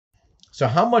So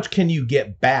how much can you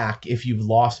get back if you've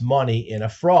lost money in a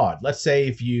fraud? Let's say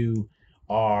if you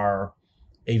are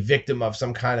a victim of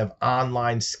some kind of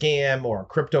online scam or a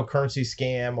cryptocurrency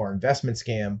scam or investment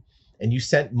scam, and you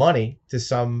sent money to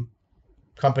some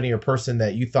company or person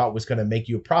that you thought was going to make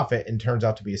you a profit and turns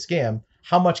out to be a scam,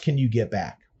 how much can you get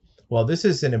back? Well, this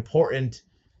is an important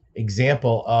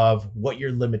example of what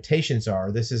your limitations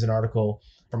are. This is an article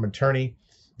from an attorney.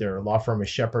 Their law firm is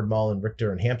Shepard, Mullen,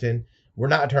 Richter, and Hampton. We're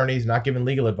not attorneys, not giving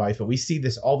legal advice, but we see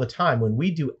this all the time. When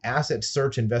we do asset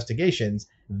search investigations,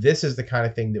 this is the kind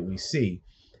of thing that we see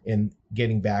in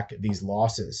getting back these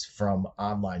losses from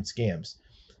online scams.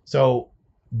 So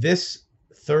this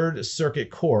Third Circuit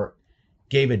Court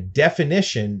gave a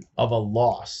definition of a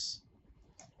loss.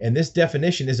 And this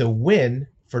definition is a win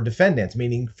for defendants,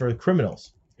 meaning for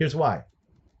criminals. Here's why.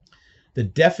 The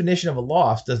definition of a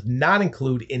loss does not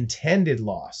include intended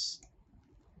loss.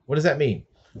 What does that mean?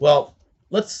 Well,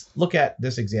 let's look at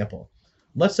this example.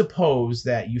 Let's suppose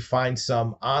that you find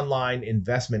some online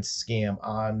investment scam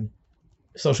on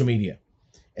social media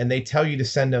and they tell you to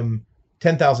send them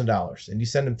 $10,000 and you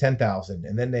send them 10,000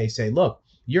 and then they say, look,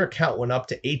 your account went up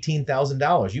to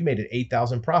 $18,000. You made an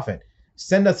 8,000 profit.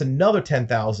 Send us another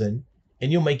 10,000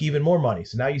 and you'll make even more money.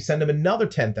 So now you send them another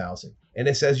 10,000 and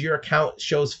it says your account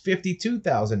shows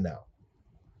 52,000 now,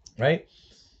 right?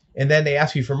 And then they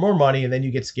ask you for more money and then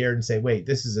you get scared and say, wait,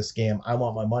 this is a scam. I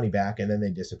want my money back. And then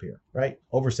they disappear, right?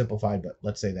 Oversimplified, but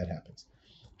let's say that happens.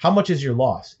 How much is your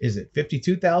loss? Is it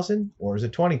 52,000 or is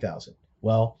it 20,000?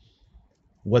 Well,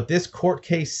 what this court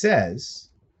case says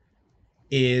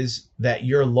is that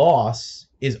your loss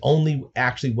is only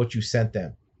actually what you sent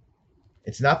them.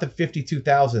 It's not the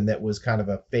 52,000 that was kind of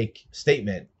a fake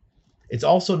statement. It's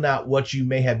also not what you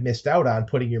may have missed out on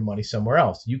putting your money somewhere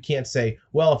else. You can't say,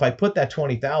 well, if I put that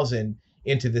 20,000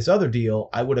 into this other deal,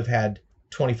 I would have had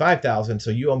 25,000.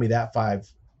 So you owe me that 5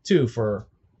 too for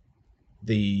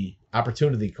the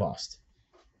opportunity cost.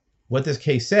 What this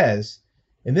case says,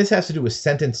 and this has to do with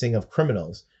sentencing of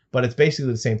criminals, but it's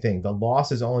basically the same thing. The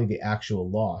loss is only the actual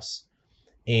loss.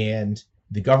 And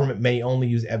the government may only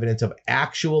use evidence of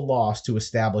actual loss to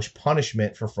establish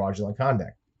punishment for fraudulent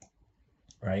conduct,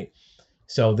 right?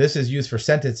 So this is used for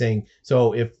sentencing.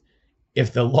 So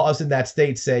if the laws in that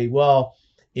state say, well,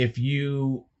 if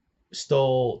you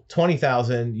stole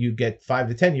 20,000, you get 5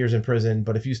 to 10 years in prison,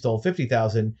 but if you stole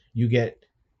 50,000, you get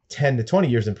 10 to 20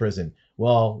 years in prison.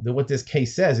 Well, what this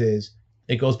case says is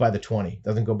it goes by the 20,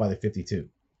 doesn't go by the 52,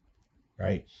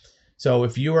 right? So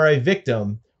if you are a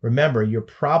victim, remember, you're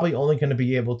probably only going to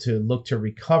be able to look to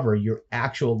recover your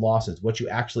actual losses, what you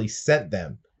actually sent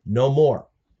them, no more.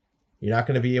 You're not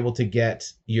going to be able to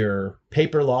get your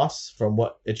paper loss from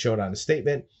what it showed on the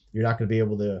statement. You're not going to be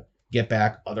able to get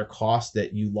back other costs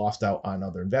that you lost out on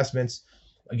other investments.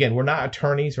 Again, we're not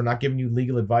attorneys. We're not giving you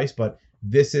legal advice, but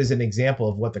this is an example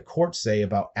of what the courts say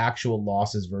about actual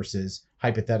losses versus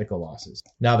hypothetical losses.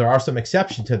 Now, there are some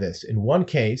exceptions to this. In one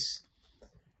case,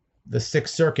 the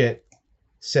Sixth Circuit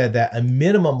said that a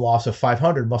minimum loss of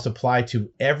 $500 must apply to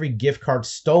every gift card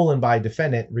stolen by a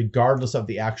defendant, regardless of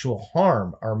the actual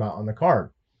harm or amount on the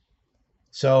card.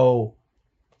 So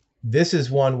this is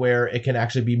one where it can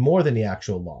actually be more than the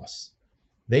actual loss.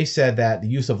 They said that the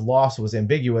use of loss was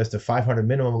ambiguous. The $500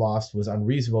 minimum loss was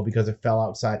unreasonable because it fell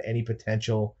outside any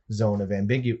potential zone of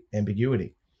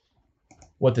ambiguity.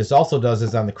 What this also does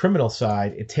is on the criminal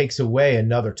side, it takes away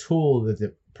another tool that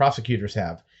the prosecutors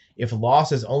have. If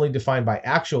loss is only defined by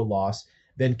actual loss,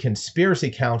 then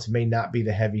conspiracy counts may not be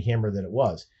the heavy hammer that it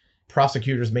was.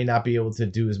 Prosecutors may not be able to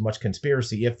do as much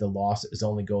conspiracy if the loss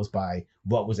only goes by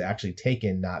what was actually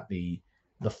taken, not the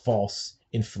false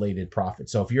inflated profit.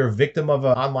 So if you're a victim of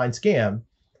an online scam,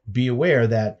 be aware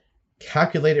that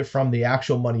calculate it from the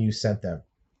actual money you sent them,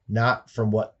 not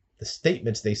from what the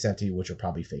statements they sent to you, which are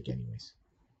probably fake anyways.